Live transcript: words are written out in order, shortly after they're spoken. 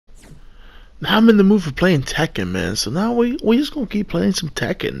Now I'm in the mood for playing Tekken, man. So now we just gonna keep playing some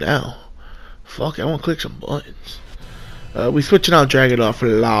Tekken now. Fuck, I wanna click some buttons. We switching out Dragon off for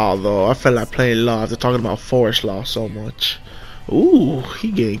Law though. I feel like playing Law after talking about Forest Law so much. Ooh, he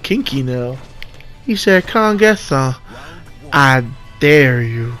getting kinky now. He said, "Come on, get some. I dare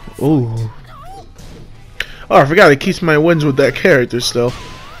you." Ooh. Oh, I forgot he keeps my wins with that character still.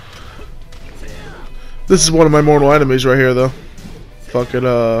 This is one of my mortal enemies right here, though.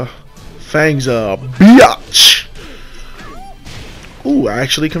 Fucking Fang's a biatch. Ooh, I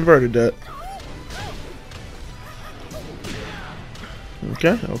actually converted that.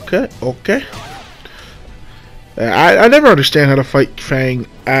 Okay. I never understand how to fight Fang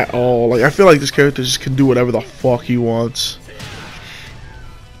at all. Like, I feel like this character just can do whatever the fuck he wants.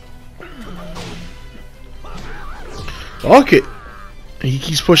 Fuck it. He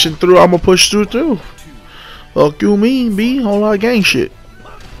keeps pushing through. I'ma push through too. Fuck you mean, B? Whole lot of gang shit.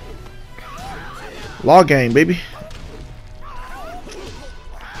 Law gang, baby.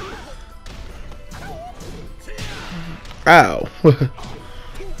 Ow.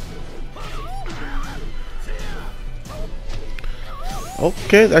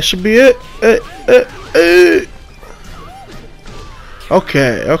 Okay, that should be it.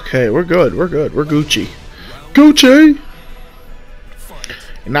 Okay, we're good. We're Gucci. Gucci!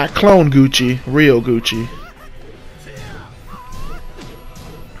 Not clone Gucci, real Gucci.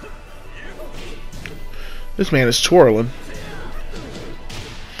 This man is twirling.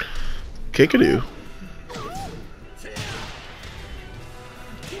 Kickadoo.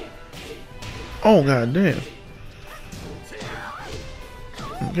 Oh, goddamn.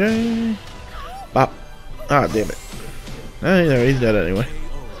 Okay. Bop. Ah, damn it. He's dead anyway.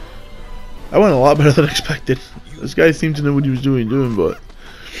 That went a lot better than expected. This guy seemed to know what he was doing, but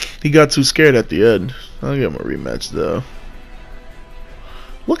he got too scared at the end. I'll give him a rematch, though.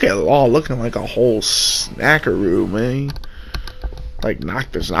 Look at Law looking like a whole snackaroo, man. Like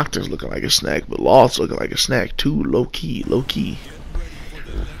Noctis looking like a snack, but Law's looking like a snack too. Low key.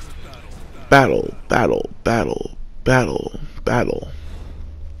 Battle.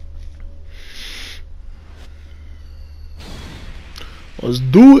 Let's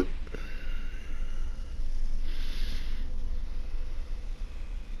do it.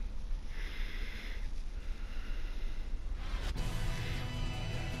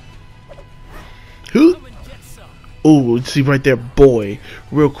 Who? Oh, let's see right there, boy.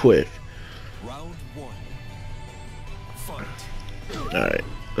 Real quick. Alright.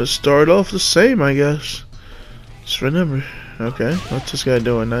 Let's start off the same, I guess. Just remember. Okay. What's this guy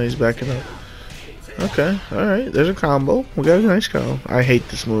doing? Now he's backing up. Okay. Alright. There's a combo. We got a nice combo. I hate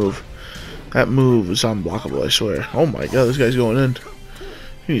this move. That move is unblockable, I swear. Oh my god, this guy's going in.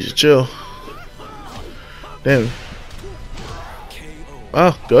 He needs to chill. Damn.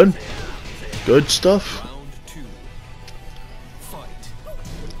 Oh, good. Good stuff.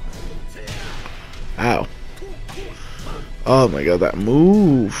 Ow. Oh my god, that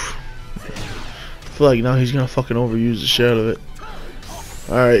move. I feel like now he's gonna fucking overuse the shit out of it.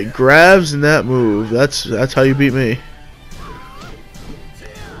 Alright, grabs and that move. That's how you beat me.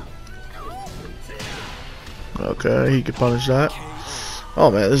 Okay, he could punish that. Oh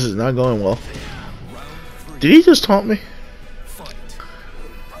man, this is not going well. Did he just taunt me?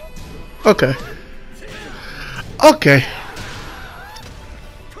 Okay.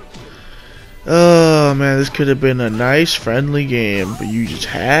 Oh man, this could have been a nice friendly game, but you just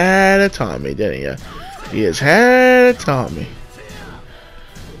had to taunt me, didn't you? You just had to taunt me.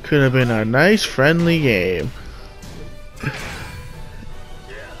 Could have been a nice friendly game.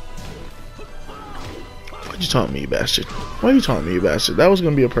 Why'd you taunt me, you bastard? Why you taunt me, you bastard? That was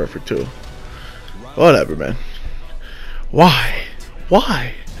gonna be a perfect too. Whatever, man. Why?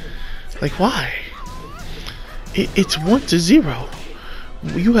 Like why? It's 1-0.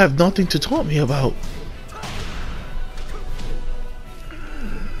 You have nothing to taunt me about.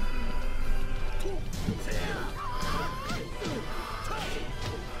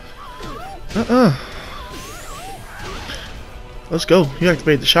 Let's go. You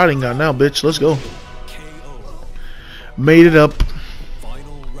activate the shotting gun now, bitch. Let's go. Made it up.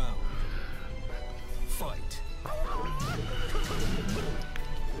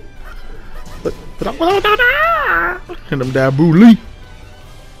 And I'm Dabu Lee.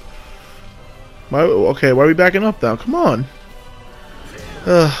 Okay, why are we backing up now? Come on.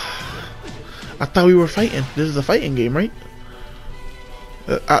 I thought we were fighting. This is a fighting game, right?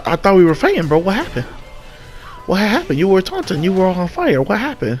 I thought we were fighting, bro. What happened? What happened? You were taunting. You were on fire. What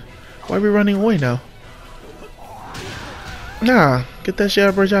happened? Why are we running away now? Nah, get that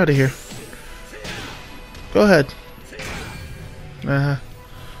Sharebridge out of here. Go ahead.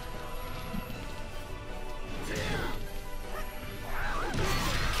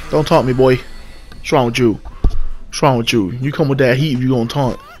 Don't taunt me, boy. What's wrong with you? What's wrong with you? You come with that heat if you gonna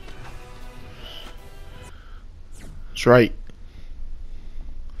taunt. That's right.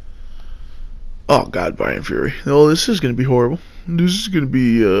 Oh God, Brian Fury. Oh, this is gonna be horrible. This is gonna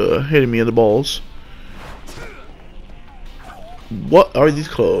be hitting me in the balls. What are these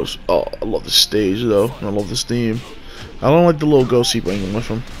clothes? Oh, I love the stage though. I love this theme. I don't like the little ghost he bringing with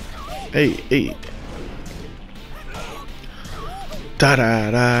him. Hey, hey. Da da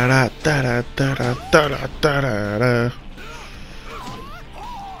da da da da da da da da da.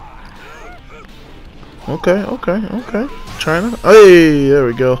 Okay, okay, okay. China. Hey, there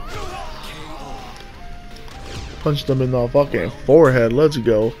we go. Punched him in the fucking forehead. Let's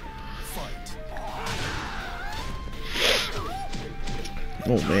go.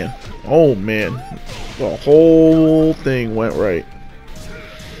 Oh man. Oh man. The whole thing went right.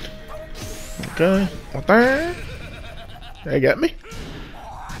 Okay. Okay. They got me.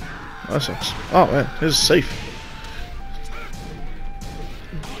 That sucks. Oh man, this is safe.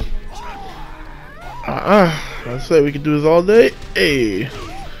 Let's say we can do this all day. Hey.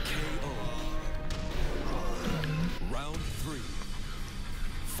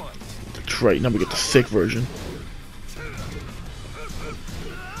 That's right. Now we get the thick version.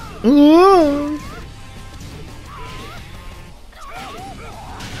 Oh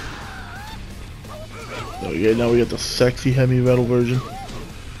yeah, now we get the sexy heavy metal version.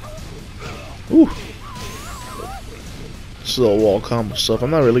 Ooh. This is all wall combo stuff. I'm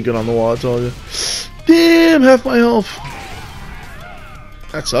not really good on the wall, I tell you. Damn, half my health.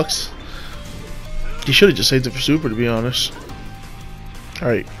 That sucks. You should have just saved it for super, to be honest.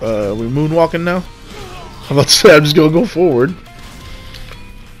 Alright, we moonwalking now? I'm about to say, I'm just gonna go forward.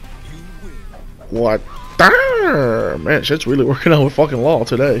 What? Man, shit's really working out with fucking Law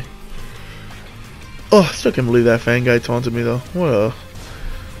today. Oh, I still can't believe that fan guy taunted me though.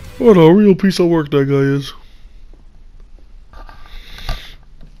 What a real piece of work that guy is.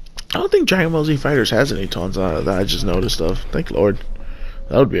 I don't think Dragon Ball Z Fighters has any taunts on it that I just noticed of. Thank Lord.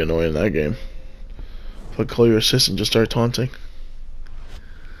 That would be annoying in that game. If I call your assistant and just start taunting.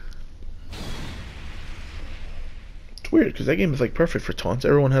 It's weird because that game is like perfect for taunts.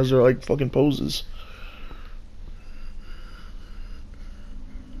 Everyone has their like fucking poses.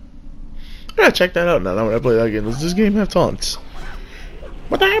 Yeah, check that out now when I play that game. Does this game have taunts?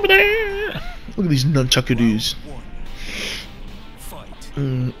 Look at these nunchuckadoos.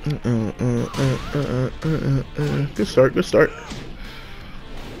 Good start, good start.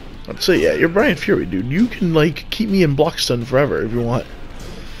 I'd say, yeah, you're Brian Fury, dude. You can, like, keep me in block stun forever if you want.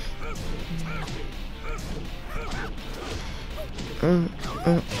 Ooh.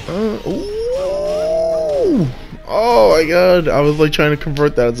 Oh my god, I was like trying to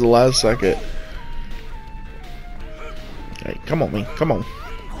convert that at the last second. Hey, come on, man, come on.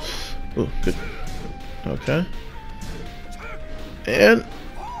 Ooh, good. Okay. And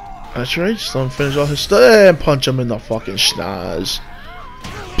that's right, just let him finish all his stuff and punch him in the fucking schnoz.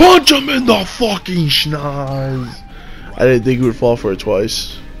 Punch him in the fucking schnoz. I didn't think he would fall for it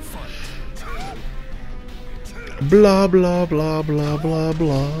twice. Blah blah blah blah blah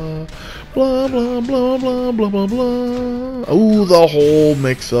blah. Blah blah blah blah blah blah blah. Ooh, the whole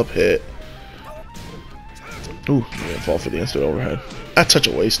mix-up hit. Ooh, I'm gonna fall for the instant overhead. That's such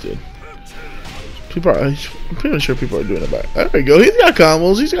a waste, dude. People are, I'm pretty sure people are doing it back. There we go. He's got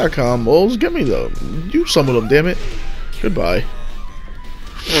combos. He's got combos. Get me though. Use some of them, damn it. Goodbye.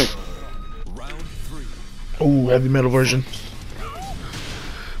 Ooh, heavy metal version.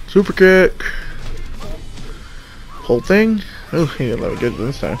 Super kick. Whole thing. Oh, he didn't let me get it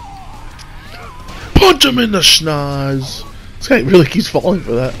this time. Punch him in the schnoz. This guy really keeps falling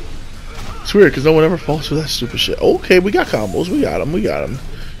for that. It's weird because no one ever falls for that stupid shit. Okay, we got combos. We got him. We got him.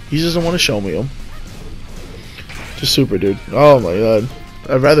 He just doesn't want to show me them. Just super, dude. Oh my god.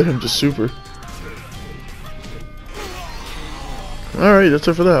 I'd rather him just super. Alright, that's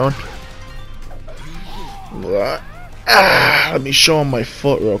it for that one. Let me show him my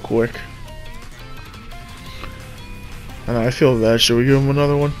foot real quick. And I feel bad. Should we give him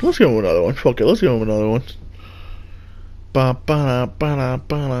another one? Let's give him another one. Fuck it, let's give him another one. Battle, battle,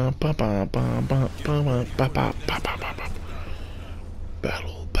 battle,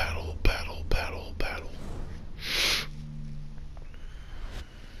 battle, battle.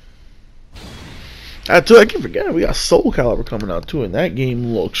 I keep forgetting we got Soul Calibur coming out too, and that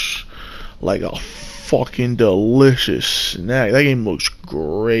game looks like a fucking delicious snack. That game looks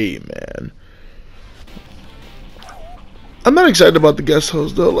great, man. I'm not excited about the guest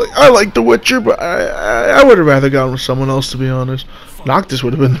host though. Like, I like The Witcher, but I would have rather gone with someone else, to be honest. Noctis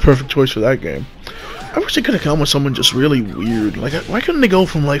would have been the perfect choice for that game. I wish they could have come with someone just really weird. Like, why couldn't they go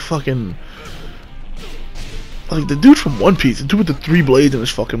from like fucking like the dude from One Piece, the dude with the 3 blades in his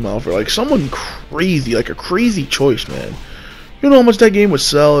fucking mouth, or like someone crazy, like a crazy choice, man. You know how much that game would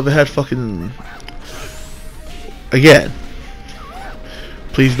sell if it had fucking. Again,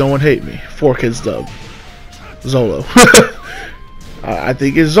 please no one hate me. 4Kids dub. Zolo. I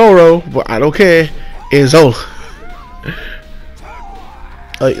think it's Zoro, but I don't care. It's Zolo.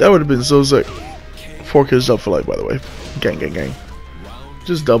 Like, that would have been so sick. 4Kids dub for life, by the way. Gang, gang, gang.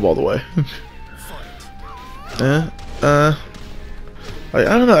 Just dub all the way. Like,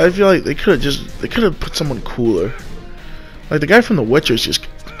 I don't know. I feel like they could have put someone cooler. Like the guy from The Witcher is just,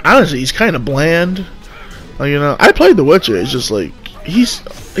 honestly, he's kind of bland. Like, you know, I played The Witcher. It's just like he's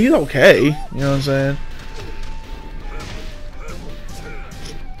okay. You know what I'm saying?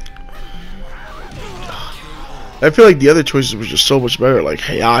 I feel like the other choices were just so much better. Like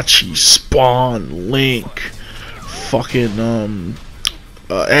Heihachi, Spawn, Link, fucking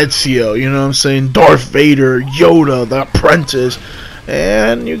Ezio. You know what I'm saying? Darth Vader, Yoda, the Apprentice,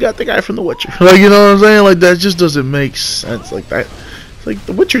 and you got the guy from The Witcher. Like, you know what I'm saying? Like, that just doesn't make sense. Like that. It's like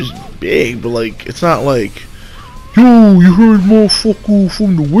The Witcher's big, but like it's not like, yo, you heard motherfucker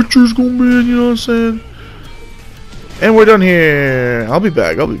from The Witcher's gonna be in, you know what I'm saying? And we're done here. I'll be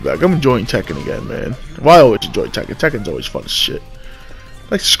back. I'm enjoying Tekken again, man. Well, I always enjoy Tekken. Tekken's always fun as shit.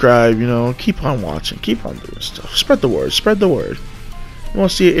 Like, subscribe, you know. Keep on watching. Keep on doing stuff. Spread the word. Spread the word. You want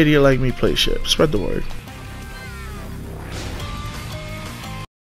to see an idiot like me play shit. Spread the word.